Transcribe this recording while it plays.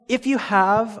If you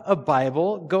have a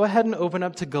Bible, go ahead and open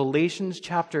up to Galatians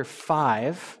chapter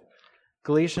 5.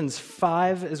 Galatians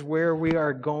 5 is where we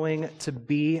are going to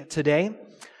be today.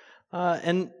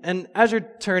 And as you're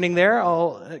turning there,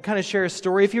 I'll kind of share a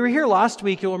story. If you were here last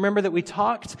week, you'll remember that we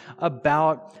talked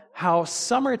about how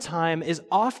summertime is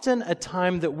often a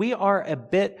time that we are a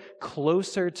bit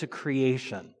closer to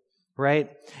creation,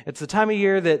 right? It's the time of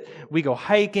year that we go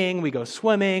hiking, we go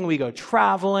swimming, we go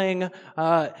traveling,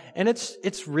 and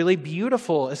it's really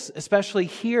beautiful, especially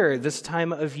here this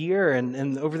time of year,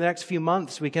 and over the next few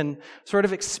months we can sort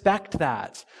of expect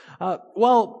that. I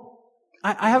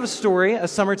have a story, a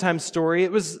summertime story.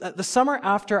 It was the summer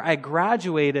after I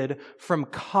graduated from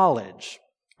college.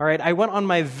 All right, I went on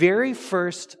my very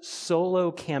first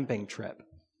solo camping trip,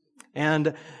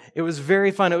 and it was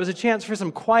very fun. It was a chance for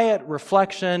some quiet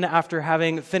reflection after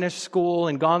having finished school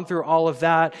and gone through all of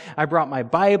that. I brought my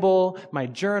Bible, my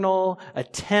journal, a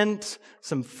tent,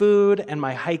 some food, and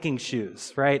my hiking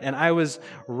shoes, right? And I was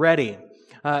ready.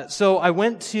 So I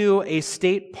went to a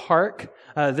state park.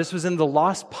 This was in the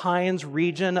Lost Pines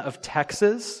region of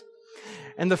Texas.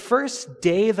 And the first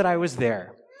day that I was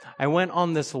there, I went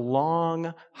on this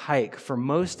long hike for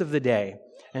most of the day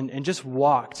and just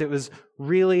walked. It was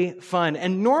really fun.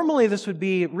 And normally this would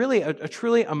be really a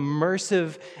truly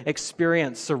immersive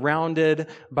experience surrounded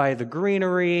by the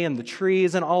greenery and the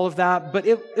trees and all of that. But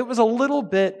it was a little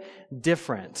bit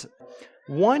different.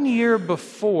 1 year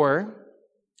before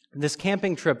this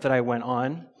camping trip that I went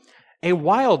on, a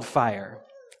wildfire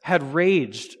had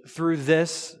raged through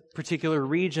this particular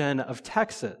region of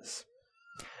Texas.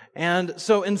 And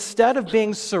so instead of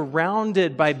being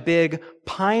surrounded by big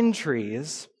pine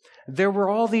trees, there were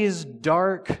all these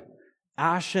dark,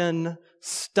 ashen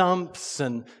stumps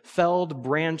and felled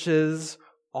branches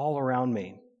all around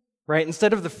me, right?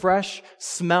 Instead of the fresh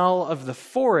smell of the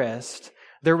forest,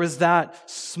 there was that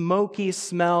smoky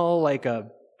smell like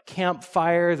a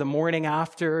campfire the morning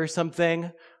after or something,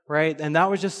 right? And that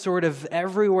was just sort of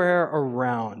everywhere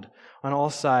around on all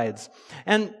sides.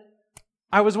 And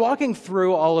I was walking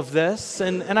through all of this,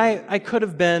 and I could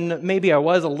have been, maybe I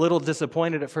was a little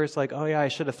disappointed at first, like, oh yeah, I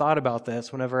should have thought about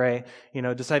this whenever I,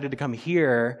 decided to come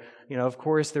here. Of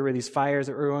course there were these fires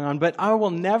that were going on, but I will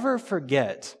never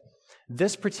forget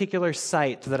this particular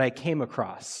site that I came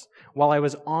across while I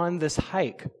was on this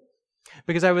hike.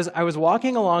 Because I was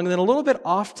walking along, and then a little bit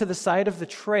off to the side of the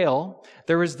trail,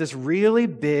 there was this really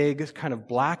big, kind of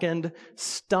blackened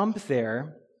stump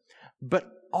there,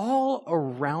 but all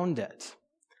around it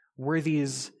were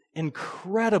these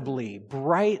incredibly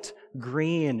bright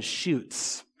green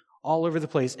shoots all over the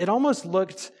place. It almost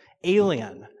looked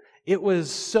alien. It was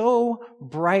so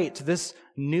bright, this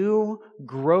new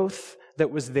growth that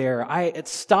was there. It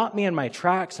stopped me in my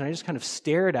tracks, and I just kind of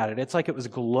stared at it. It's like it was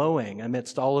glowing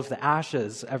amidst all of the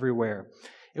ashes everywhere.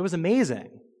 It was amazing.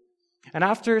 And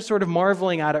after sort of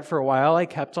marveling at it for a while, I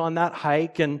kept on that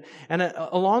hike, and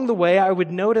along the way, I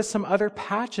would notice some other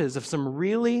patches of some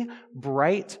really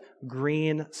bright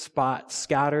green spots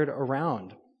scattered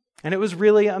around. And it was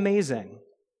really amazing.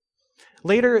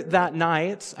 Later that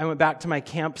night, I went back to my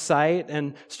campsite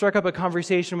and struck up a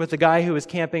conversation with the guy who was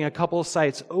camping a couple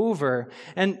sites over.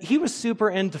 And he was super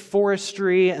into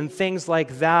forestry and things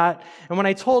like that. And when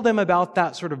I told him about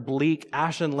that sort of bleak,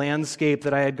 ashen landscape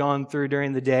that I had gone through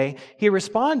during the day, he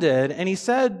responded and he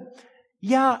said,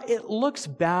 yeah, it looks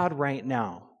bad right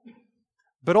now.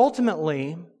 But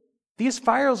ultimately, these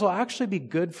fires will actually be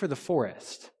good for the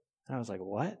forest. And I was like,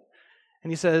 what?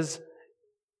 And he says,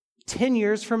 10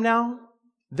 years from now,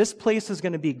 this place is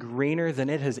going to be greener than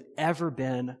it has ever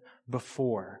been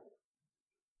before.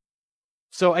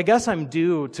 So I guess I'm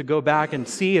due to go back and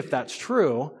see if that's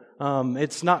true.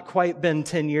 It's not quite been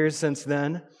 10 years since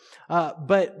then.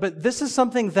 But this is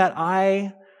something that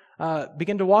I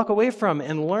began to walk away from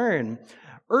and learn.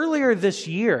 Earlier this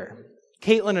year,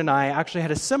 Caitlin and I actually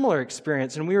had a similar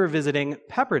experience, and we were visiting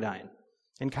Pepperdine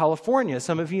in California.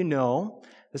 Some of you know,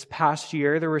 this past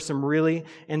year, there were some really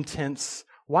intense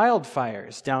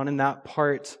wildfires down in that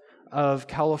part of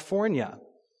California.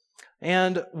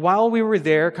 And while we were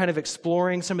there kind of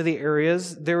exploring some of the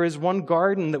areas, there was one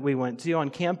garden that we went to on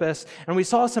campus, and we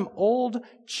saw some old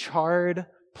charred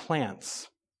plants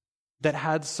that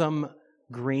had some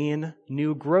green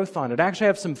new growth on it. I actually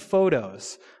have some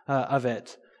photos of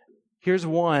it. Here's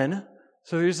one.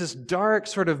 So there's this dark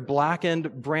sort of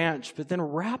blackened branch, but then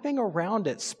wrapping around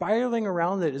it, spiraling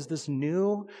around it is this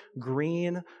new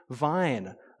green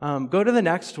vine. Go to the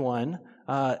next one.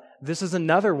 This is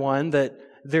another one that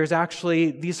there's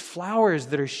actually these flowers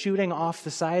that are shooting off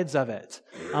the sides of it.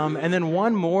 And then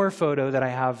one more photo that I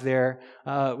have there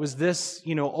was this,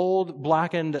 old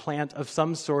blackened plant of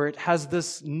some sort has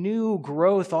this new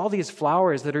growth, all these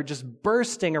flowers that are just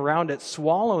bursting around it,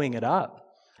 swallowing it up.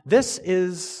 This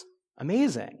is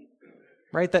amazing,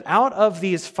 right? That out of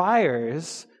these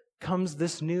fires comes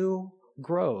this new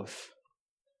growth.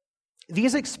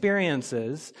 These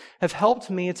experiences have helped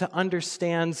me to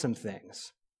understand some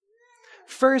things.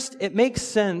 First, it makes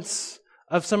sense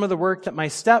of some of the work that my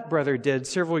stepbrother did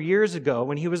several years ago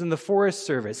when he was in the Forest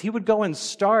Service. He would go and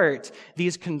start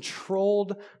these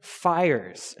controlled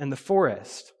fires in the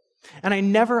forest. And I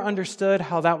never understood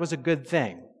how that was a good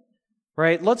thing,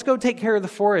 right? Let's go take care of the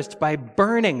forest by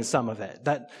burning some of it.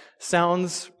 That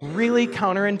sounds really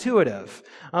counterintuitive.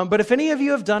 But if any of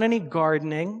you have done any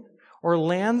gardening or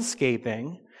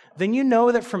landscaping, then you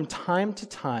know that from time to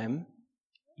time,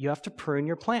 you have to prune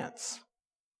your plants.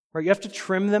 Right? You have to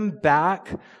trim them back.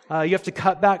 You have to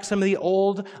cut back some of the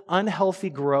old, unhealthy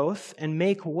growth and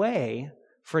make way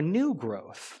for new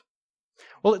growth.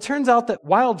 Well, it turns out that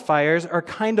wildfires are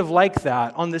kind of like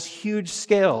that on this huge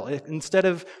scale. Instead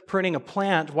of pruning a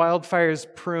plant, wildfires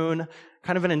prune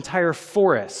kind of an entire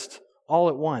forest all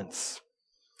at once.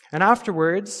 And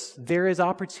afterwards, there is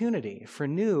opportunity for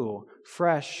new,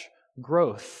 fresh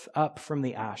growth up from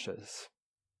the ashes.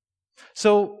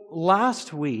 So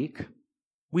last week,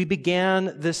 we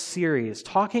began this series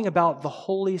talking about the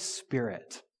Holy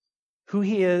Spirit, who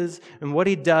He is and what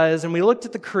He does. And we looked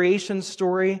at the creation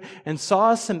story and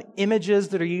saw some images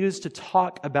that are used to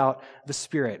talk about the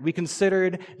Spirit. We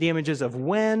considered the images of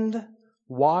wind,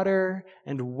 water,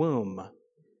 and womb.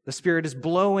 The Spirit is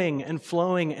blowing and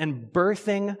flowing and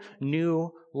birthing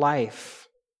new life.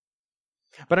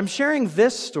 But I'm sharing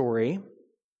this story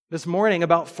this morning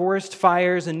about forest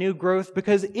fires and new growth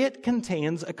because it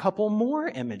contains a couple more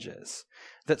images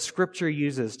that Scripture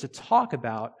uses to talk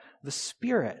about the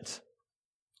Spirit.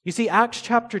 You see, Acts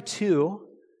chapter 2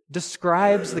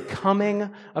 describes the coming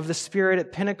of the Spirit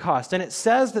at Pentecost, and it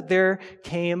says that there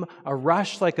came a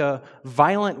rush like a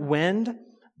violent wind,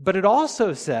 but it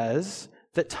also says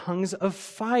that tongues of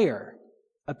fire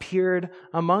appeared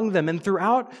among them. And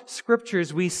throughout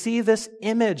Scriptures, we see this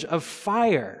image of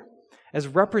fire as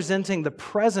representing the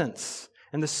presence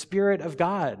and the Spirit of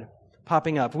God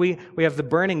popping up. We have the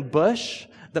burning bush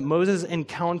that Moses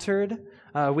encountered.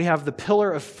 We have the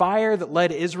pillar of fire that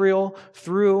led Israel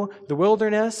through the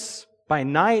wilderness. By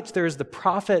night, there's the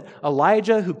prophet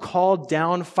Elijah who called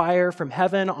down fire from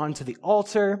heaven onto the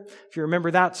altar, if you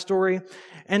remember that story.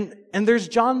 And there's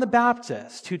John the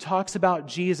Baptist who talks about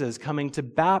Jesus coming to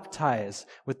baptize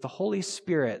with the Holy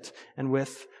Spirit and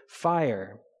with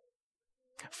fire.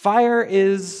 Fire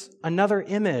is another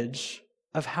image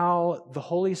of how the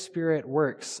Holy Spirit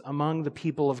works among the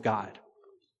people of God.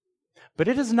 But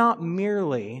it is not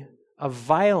merely a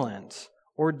violent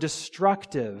or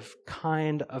destructive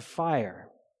kind of fire.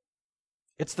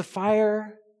 It's the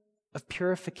fire of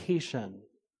purification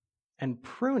and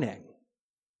pruning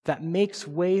that makes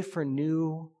way for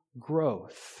new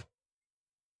growth.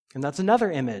 And that's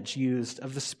another image used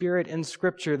of the Spirit in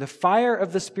Scripture. The fire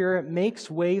of the Spirit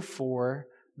makes way for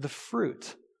the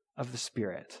fruit of the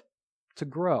Spirit to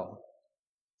grow.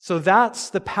 So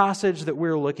that's the passage that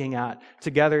we're looking at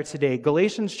together today,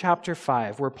 Galatians chapter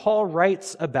 5, where Paul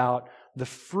writes about the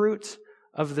fruit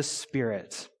of the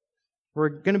Spirit. We're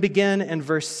going to begin in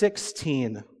verse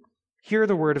 16. Hear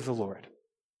the word of the Lord.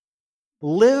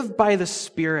 Live by the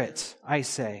Spirit, I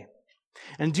say,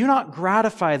 and do not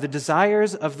gratify the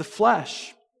desires of the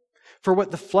flesh. For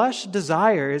what the flesh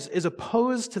desires is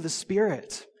opposed to the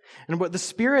Spirit, and what the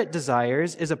Spirit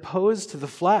desires is opposed to the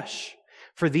flesh.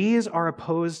 For these are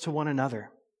opposed to one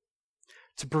another,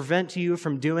 to prevent you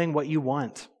from doing what you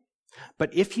want.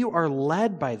 But if you are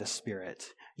led by the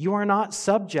Spirit, you are not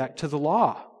subject to the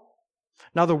law.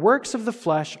 Now the works of the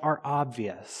flesh are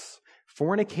obvious: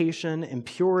 fornication,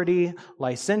 impurity,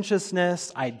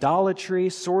 licentiousness, idolatry,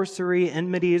 sorcery,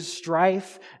 enmities,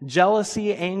 strife,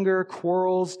 jealousy, anger,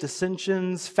 quarrels,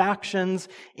 dissensions, factions,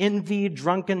 envy,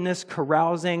 drunkenness,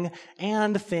 carousing,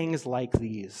 and things like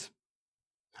these.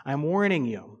 I'm warning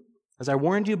you, as I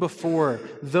warned you before,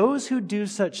 those who do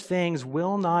such things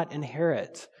will not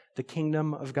inherit the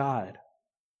kingdom of God.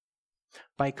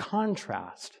 By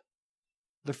contrast,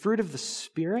 the fruit of the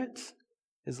Spirit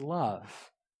is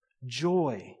love,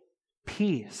 joy,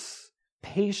 peace,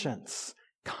 patience,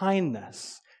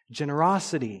 kindness,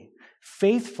 generosity,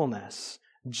 faithfulness,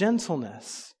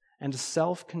 gentleness, and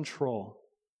self-control.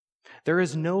 There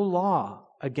is no law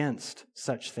against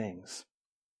such things.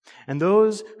 And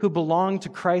those who belong to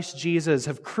Christ Jesus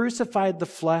have crucified the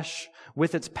flesh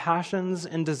with its passions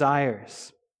and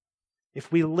desires.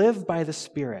 If we live by the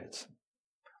Spirit,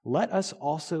 let us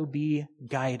also be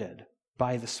guided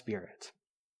by the Spirit.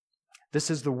 This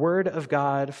is the word of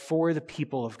God for the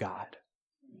people of God.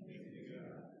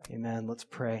 Amen. Let's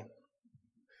pray.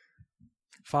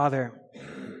 Father,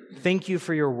 thank you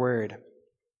for your word,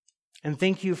 and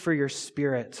thank you for your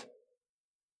Spirit,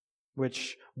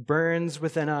 which burns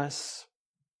within us,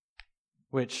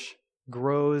 which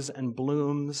grows and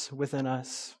blooms within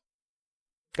us.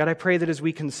 God, I pray that as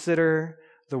we consider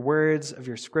the words of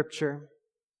your Scripture,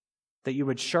 that you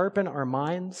would sharpen our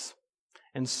minds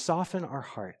and soften our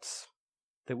hearts,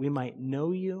 that we might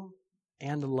know you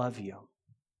and love you.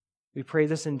 We pray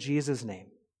this in Jesus' name.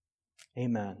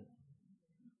 Amen.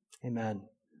 Amen.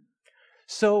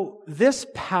 So this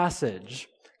passage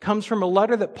comes from a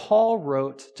letter that Paul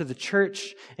wrote to the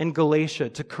church in Galatia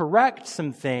to correct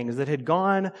some things that had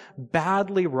gone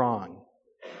badly wrong.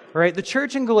 All right, the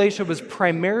church in Galatia was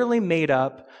primarily made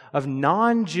up of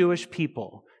non-Jewish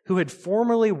people who had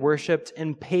formerly worshipped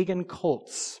in pagan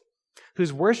cults,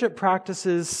 whose worship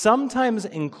practices sometimes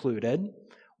included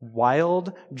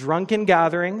wild, drunken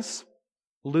gatherings,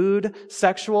 lewd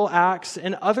sexual acts,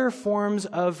 and other forms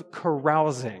of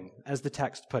carousing, as the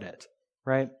text put it,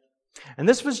 right? And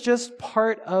this was just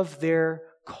part of their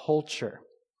culture.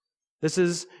 This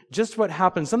is just what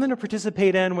happens, something to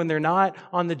participate in when they're not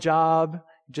on the job,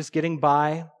 just getting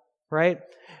by, right?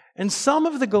 And some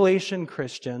of the Galatian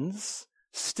Christians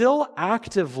still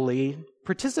actively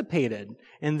participated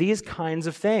in these kinds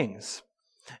of things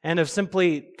and have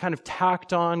simply kind of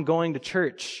tacked on going to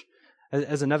church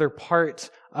as another part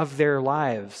of their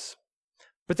lives.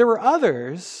 But there were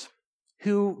others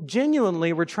who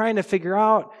genuinely were trying to figure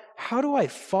out, how do I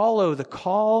follow the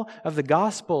call of the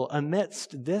gospel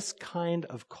amidst this kind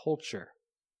of culture?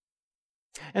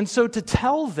 And so to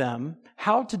tell them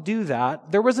how to do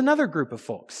that, there was another group of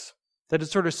folks that had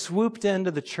sort of swooped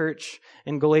into the church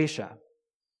in Galatia.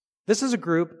 This is a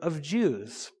group of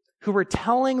Jews who were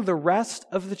telling the rest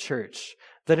of the church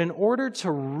that in order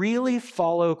to really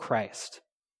follow Christ,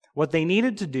 what they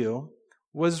needed to do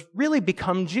was really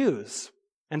become Jews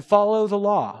and follow the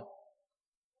law.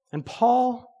 And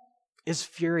Paul is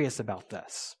furious about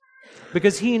this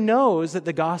because he knows that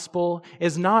the gospel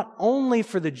is not only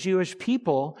for the Jewish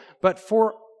people, but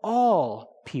for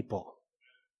all people,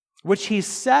 which he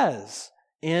says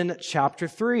in chapter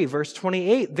 3, verse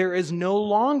 28, there is no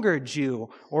longer Jew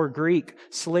or Greek,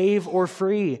 slave or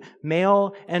free,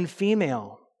 male and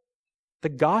female. The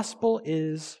gospel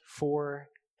is for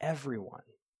everyone.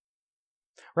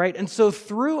 Right? And so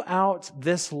throughout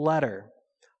this letter,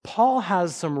 Paul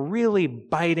has some really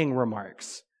biting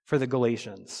remarks for the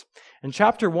Galatians. In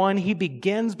chapter 1, he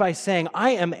begins by saying,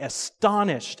 I am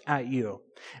astonished at you.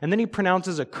 And then he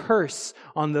pronounces a curse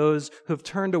on those who have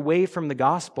turned away from the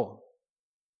gospel.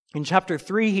 In chapter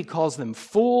 3, he calls them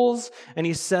fools, and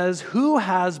he says, who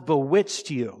has bewitched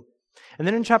you? And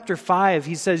then in chapter 5,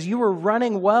 he says, you were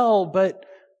running well, but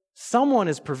someone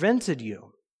has prevented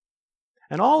you.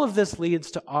 And all of this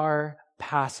leads to our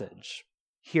passage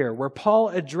here, where Paul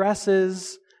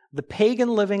addresses the pagan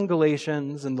living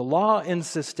Galatians and the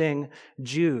law-insisting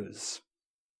Jews.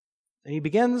 And he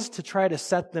begins to try to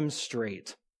set them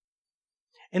straight.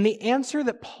 And the answer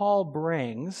that Paul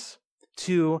brings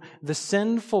to the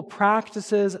sinful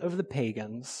practices of the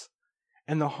pagans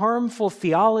and the harmful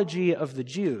theology of the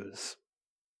Jews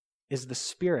is the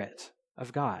Spirit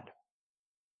of God.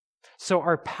 So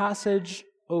our passage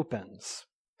opens,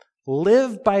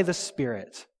 live by the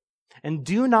Spirit, and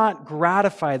do not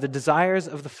gratify the desires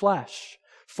of the flesh.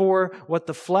 For what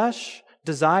the flesh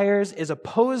desires is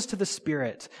opposed to the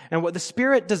Spirit, and what the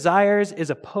Spirit desires is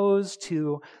opposed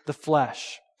to the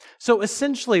flesh. So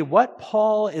essentially, what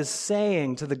Paul is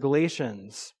saying to the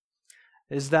Galatians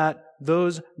is that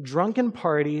those drunken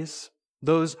parties,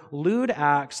 those lewd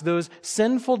acts, those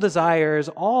sinful desires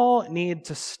all need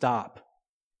to stop.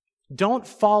 Don't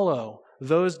follow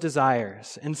those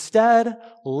desires. Instead,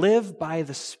 live by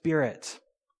the Spirit.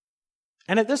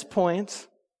 And at this point,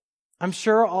 I'm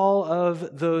sure all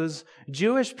of those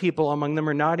Jewish people among them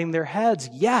are nodding their heads.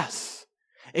 Yes,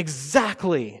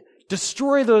 exactly.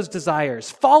 Destroy those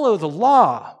desires. Follow the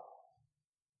law.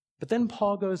 But then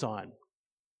Paul goes on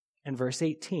in verse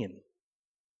 18.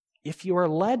 If you are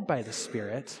led by the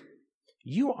Spirit,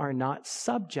 you are not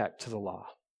subject to the law.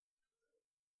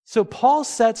 So Paul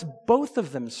sets both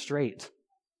of them straight,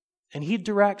 and he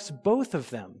directs both of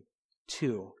them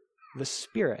to the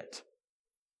Spirit.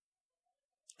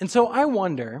 And so I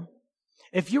wonder,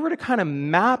 if you were to kind of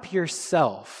map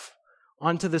yourself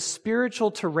onto the spiritual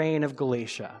terrain of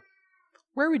Galatia,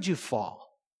 where would you fall?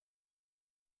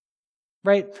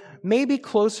 right? Maybe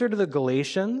closer to the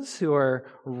Galatians who are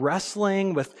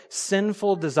wrestling with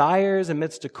sinful desires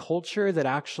amidst a culture that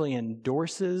actually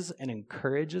endorses and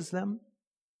encourages them.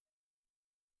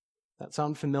 That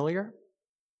sound familiar?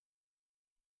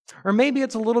 Or maybe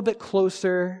it's a little bit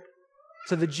closer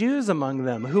to the Jews among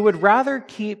them who would rather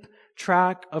keep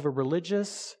track of a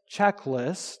religious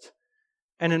checklist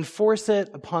and enforce it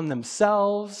upon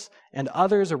themselves and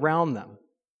others around them.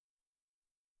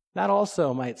 That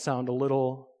also might sound a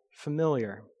little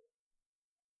familiar.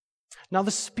 Now, the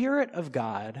Spirit of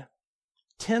God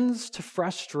tends to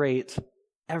frustrate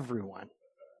everyone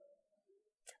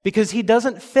because he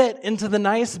doesn't fit into the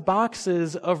nice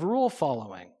boxes of rule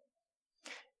following.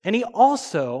 And he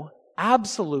also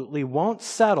absolutely won't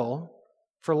settle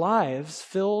for lives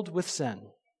filled with sin.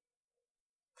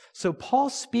 So Paul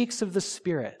speaks of the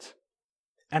Spirit,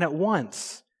 and at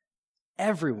once,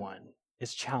 everyone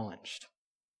is challenged.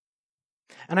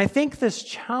 And I think this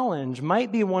challenge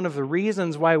might be one of the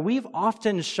reasons why we've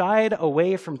often shied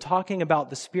away from talking about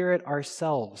the Spirit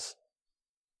ourselves.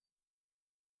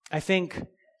 I think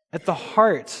at the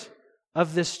heart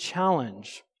of this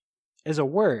challenge is a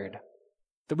word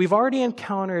that we've already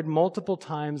encountered multiple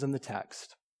times in the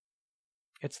text.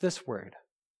 It's this word,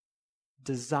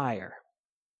 desire.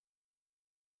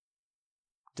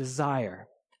 Desire.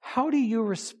 How do you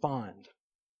respond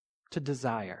to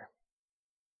desire?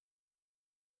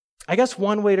 I guess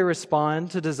one way to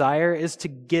respond to desire is to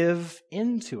give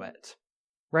into it,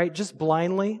 right? Just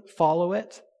blindly follow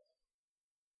it.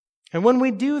 And when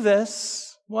we do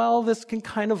this, well, this can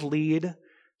kind of lead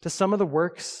to some of the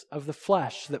works of the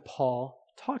flesh that Paul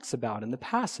talks about in the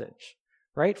passage,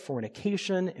 right?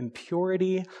 Fornication,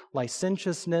 impurity,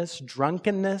 licentiousness,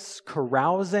 drunkenness,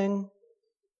 carousing.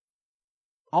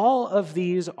 All of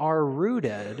these are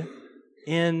rooted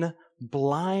in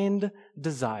blind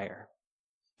desire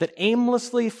that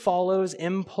aimlessly follows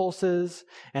impulses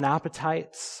and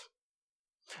appetites.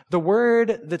 The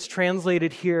word that's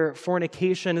translated here,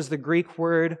 fornication, is the Greek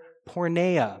word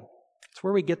porneia. It's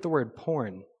where we get the word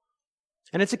porn.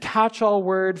 And it's a catch-all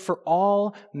word for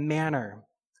all manner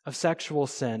of sexual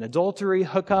sin. Adultery,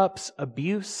 hookups,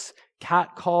 abuse,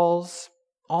 catcalls,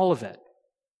 all of it.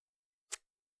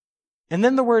 And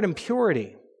then the word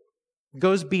impurity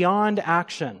goes beyond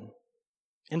action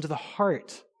into the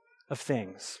heart of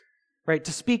things, right?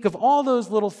 To speak of all those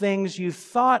little things you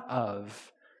thought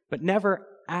of but never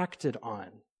acted on,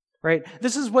 right?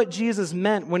 This is what Jesus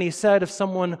meant when he said if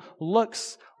someone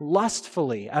looks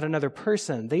lustfully at another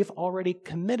person, they've already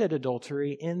committed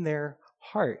adultery in their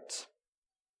heart,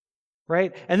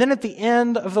 right? And then at the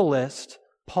end of the list,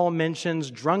 Paul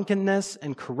mentions drunkenness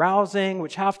and carousing,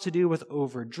 which have to do with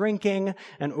over-drinking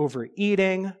and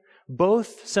overeating,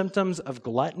 both symptoms of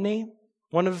gluttony,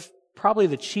 one of probably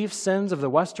the chief sins of the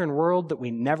Western world that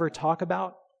we never talk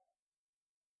about.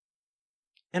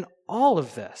 And all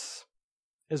of this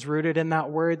is rooted in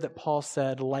that word that Paul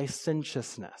said,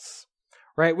 licentiousness,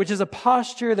 right? Which is a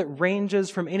posture that ranges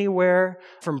from anywhere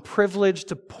from privilege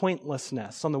to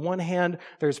pointlessness. On the one hand,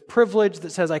 there's privilege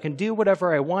that says I can do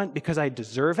whatever I want because I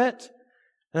deserve it.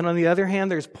 And on the other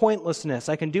hand, there's pointlessness.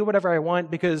 I can do whatever I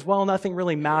want because, well, nothing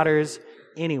really matters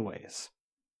anyways.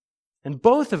 And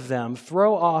both of them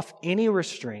throw off any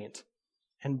restraint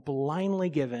and blindly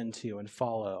give in to and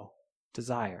follow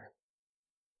desire.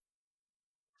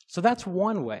 So that's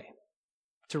one way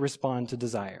to respond to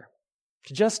desire,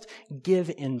 to just give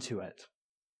into it.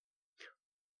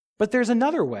 But there's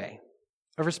another way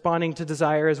of responding to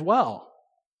desire as well,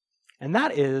 and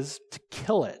that is to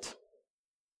kill it,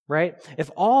 right? If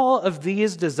all of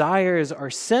these desires are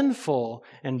sinful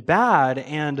and bad,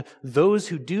 and those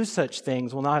who do such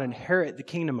things will not inherit the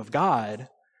kingdom of God,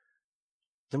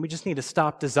 then we just need to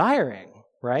stop desiring,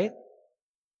 right?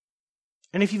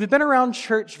 And if you've been around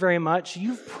church very much,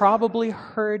 you've probably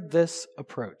heard this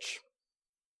approach.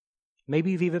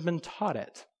 Maybe you've even been taught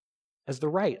it as the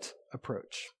right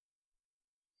approach.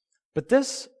 But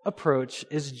this approach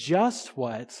is just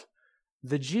what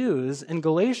the Jews in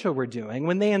Galatia were doing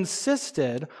when they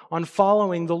insisted on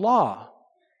following the law.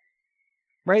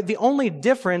 Right? The only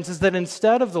difference is that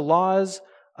instead of the laws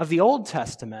of the Old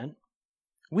Testament,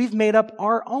 we've made up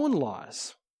our own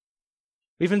laws.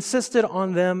 We've insisted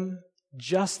on them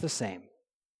just the same.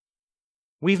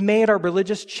 We've made our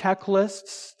religious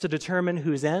checklists to determine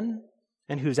who's in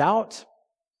and who's out,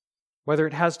 whether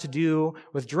it has to do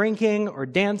with drinking or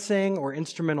dancing or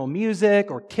instrumental music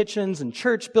or kitchens and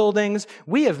church buildings.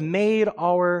 We have made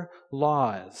our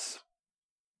laws.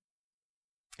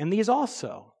 And these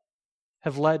also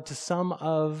have led to some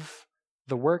of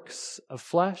the works of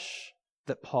flesh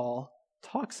that Paul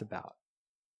talks about.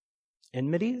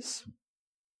 Enmities,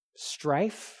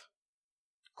 strife,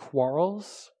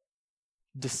 quarrels,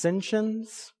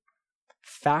 dissensions,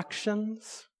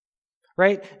 factions,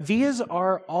 right? These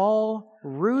are all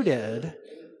rooted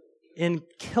in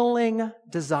killing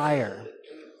desire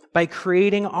by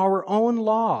creating our own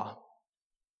law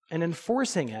and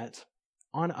enforcing it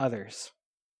on others.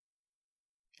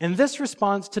 And this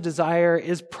response to desire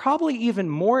is probably even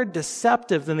more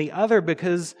deceptive than the other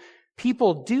because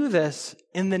people do this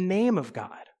in the name of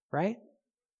God, right?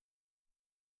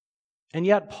 And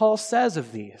yet Paul says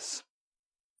of these,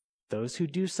 those who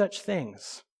do such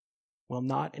things will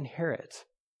not inherit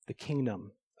the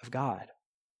kingdom of God.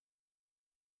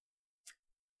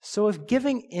 So if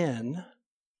giving in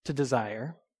to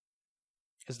desire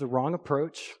is the wrong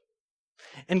approach,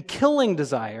 and killing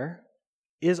desire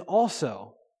is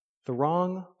also the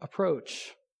wrong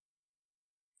approach,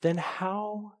 then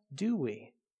how do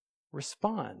we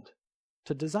respond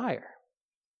to desire?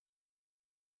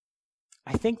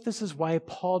 I think this is why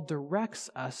Paul directs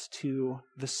us to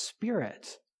the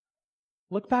Spirit.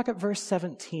 Look back at verse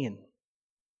 17.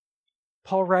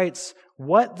 Paul writes,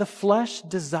 "What the flesh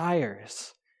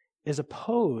desires is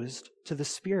opposed to the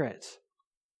Spirit,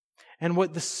 and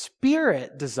what the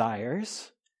Spirit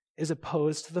desires is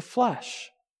opposed to the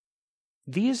flesh.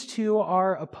 These two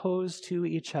are opposed to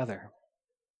each other."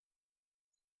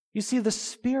 You see, the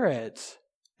Spirit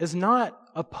is not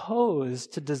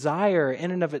opposed to desire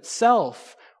in and of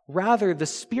itself. Rather, the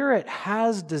Spirit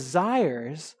has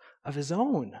desires of his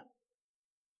own.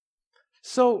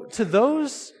 So, to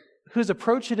those whose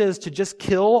approach it is to just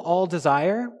kill all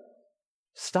desire,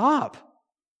 stop.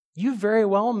 You very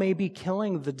well may be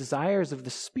killing the desires of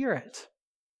the Spirit.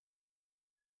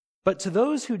 But to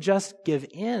those who just give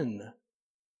in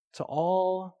to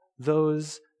all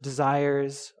those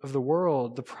desires of the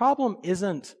world, the problem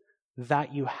isn't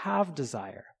that you have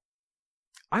desire.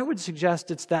 I would suggest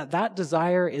it's that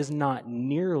desire is not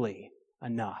nearly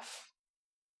enough.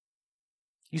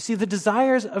 You see, the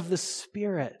desires of the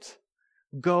Spirit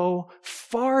go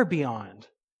far beyond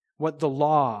what the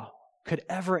law could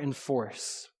ever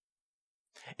enforce,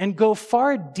 and go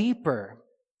far deeper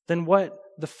than what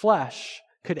the flesh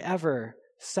could ever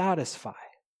satisfy.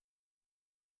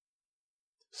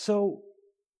 So,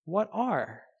 what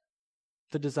are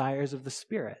the desires of the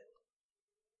Spirit?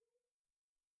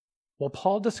 Well,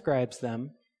 Paul describes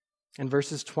them in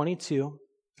verses 22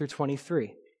 through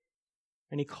 23,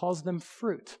 and he calls them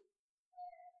fruit.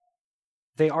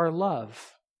 They are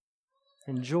love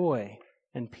and joy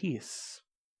and peace.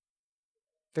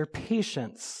 They're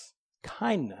patience,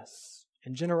 kindness,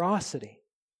 and generosity.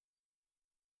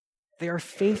 They are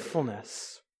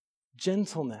faithfulness,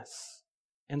 gentleness,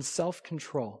 and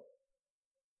self-control.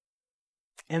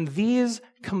 And these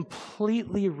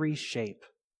completely reshape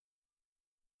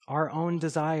our own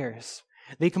desires.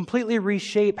 They completely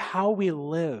reshape how we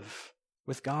live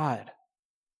with God,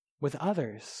 with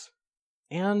others,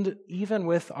 and even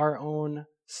with our own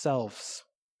selves.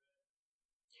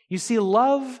 You see,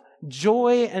 love,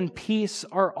 joy, and peace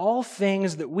are all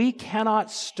things that we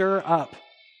cannot stir up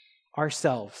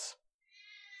ourselves,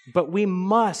 but we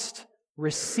must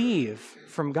receive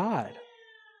from God.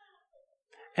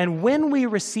 And when we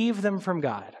receive them from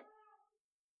God,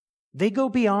 they go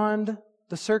beyond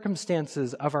the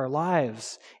circumstances of our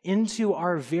lives into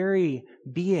our very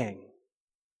being.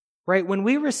 Right? When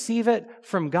we receive it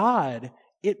from God,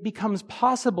 it becomes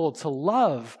possible to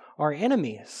love our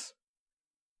enemies.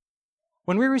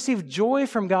 When we receive joy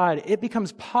from God, it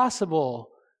becomes possible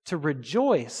to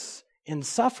rejoice in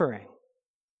suffering.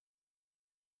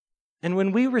 And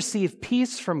when we receive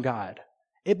peace from God,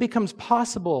 it becomes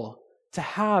possible to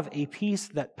have a peace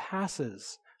that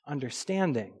passes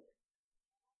understanding,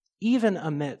 even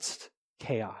amidst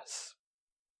chaos.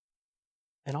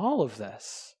 And all of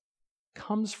this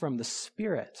comes from the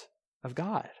Spirit of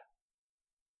God.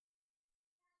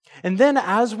 And then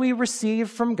as we receive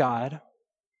from God,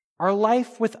 our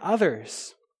life with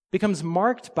others becomes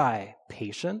marked by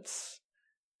patience,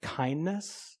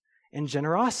 kindness, and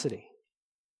generosity.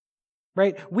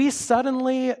 Right? We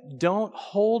suddenly don't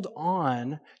hold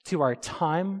on to our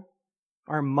time,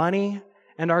 our money,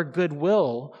 and our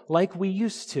goodwill like we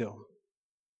used to.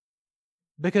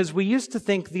 Because we used to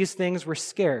think these things were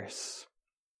scarce.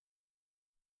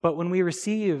 But when we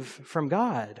receive from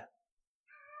God,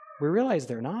 we realize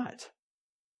they're not.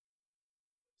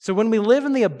 So when we live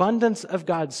in the abundance of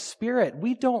God's Spirit,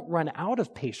 we don't run out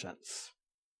of patience.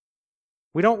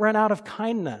 We don't run out of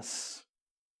kindness.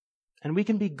 And we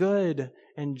can be good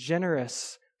and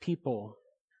generous people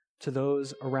to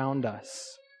those around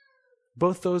us,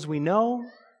 both those we know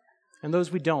and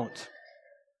those we don't.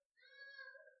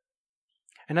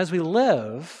 And as we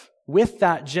live with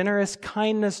that generous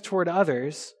kindness toward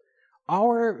others,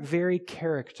 our very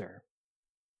character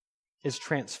is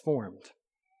transformed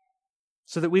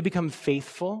so that we become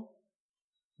faithful,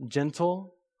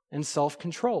 gentle, and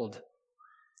self-controlled,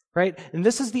 right? And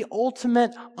this is the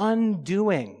ultimate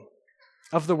undoing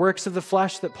of the works of the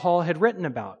flesh that Paul had written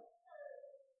about.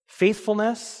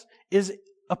 Faithfulness is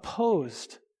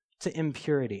opposed to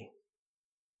impurity.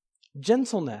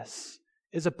 Gentleness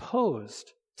is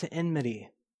opposed to enmity.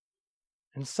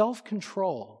 And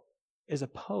self-control is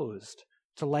opposed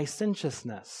to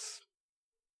licentiousness.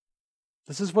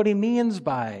 This is what he means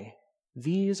by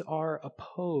these are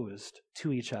opposed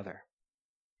to each other.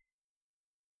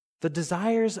 The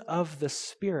desires of the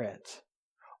Spirit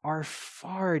are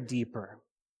far deeper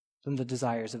than the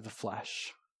desires of the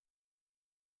flesh.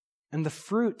 And the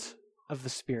fruit of the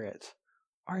Spirit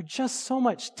are just so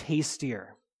much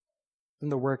tastier than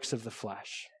the works of the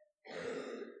flesh.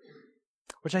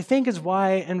 Which I think is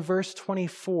why in verse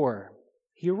 24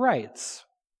 he writes,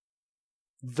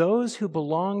 "Those who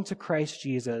belong to Christ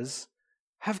Jesus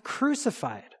have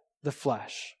crucified the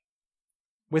flesh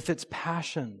with its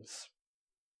passions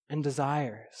and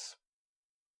desires."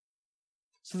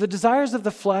 So the desires of the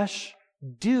flesh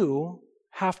do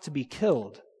have to be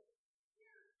killed.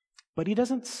 But he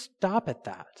doesn't stop at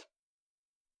that.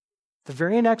 The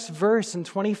very next verse in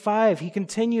 25, he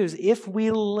continues, "If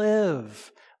we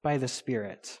live by the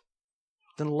Spirit,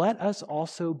 then let us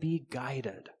also be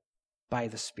guided by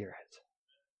the Spirit."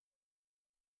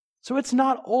 So it's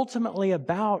not ultimately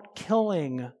about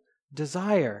killing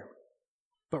desire,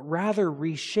 but rather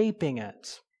reshaping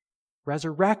it,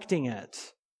 resurrecting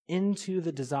it into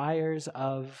the desires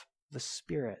of the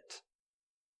Spirit,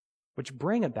 which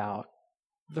bring about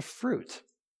the fruit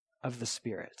of the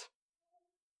Spirit.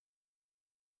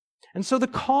 And so the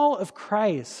call of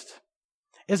Christ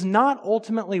is not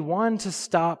ultimately one to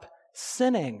stop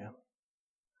sinning,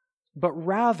 but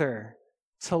rather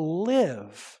to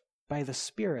live by the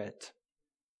Spirit.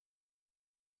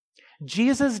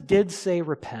 Jesus did say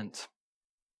repent.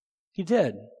 He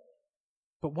did.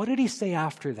 But what did he say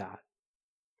after that?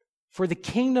 For the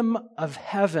kingdom of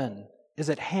heaven is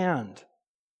at hand.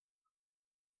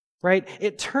 Right?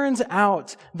 It turns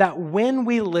out that when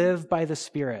we live by the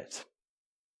Spirit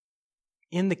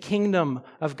in the kingdom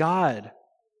of God,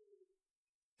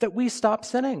 that we stop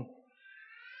sinning.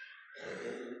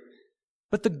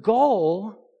 But the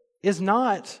goal is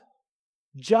not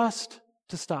just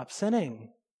to stop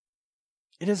sinning.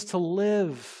 It is to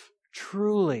live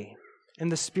truly in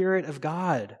the Spirit of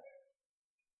God.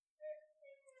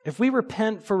 If we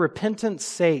repent for repentance'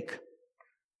 sake,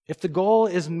 if the goal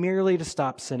is merely to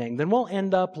stop sinning, then we'll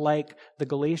end up like the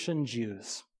Galatian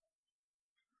Jews,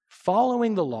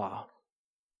 following the law,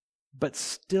 but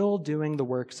still doing the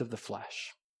works of the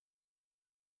flesh.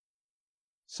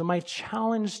 So my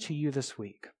challenge to you this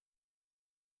week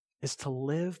is to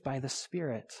live by the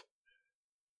Spirit.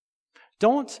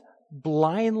 Don't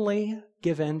blindly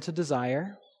give in to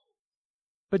desire,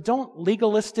 but don't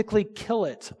legalistically kill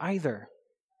it either.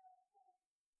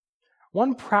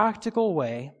 One practical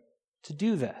way to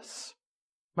do this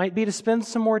might be to spend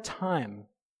some more time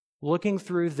looking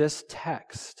through this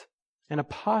text in a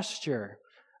posture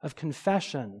of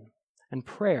confession and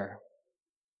prayer,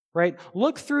 right?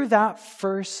 Look through that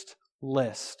first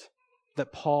list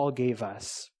that Paul gave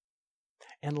us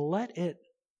and let it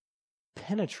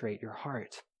penetrate your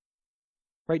heart,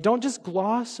 right? Don't just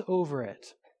gloss over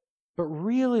it, but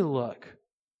really look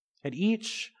at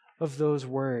each of those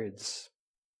words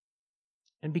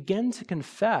and begin to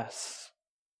confess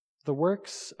the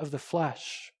works of the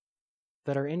flesh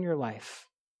that are in your life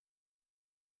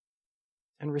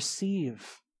and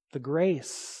receive the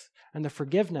grace and the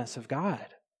forgiveness of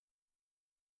God.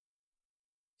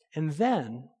 And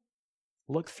then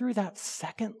look through that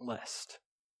second list,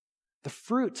 the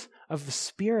fruit of the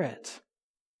Spirit.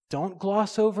 Don't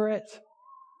gloss over it.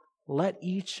 Let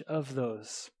each of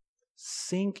those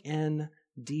sink in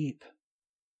deep.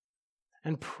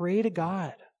 And pray to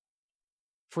God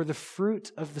for the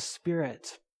fruit of the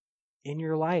Spirit in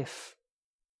your life.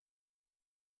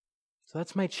 So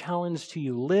that's my challenge to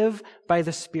you. Live by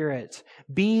the Spirit.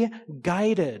 Be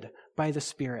guided by the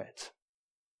Spirit.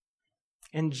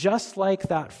 And just like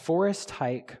that forest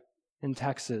hike in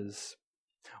Texas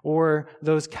or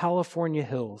those California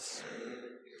hills,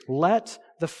 let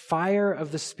the fire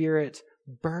of the Spirit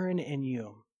burn in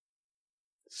you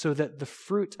so that the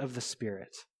fruit of the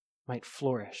Spirit might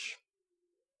flourish.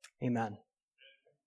 Amen.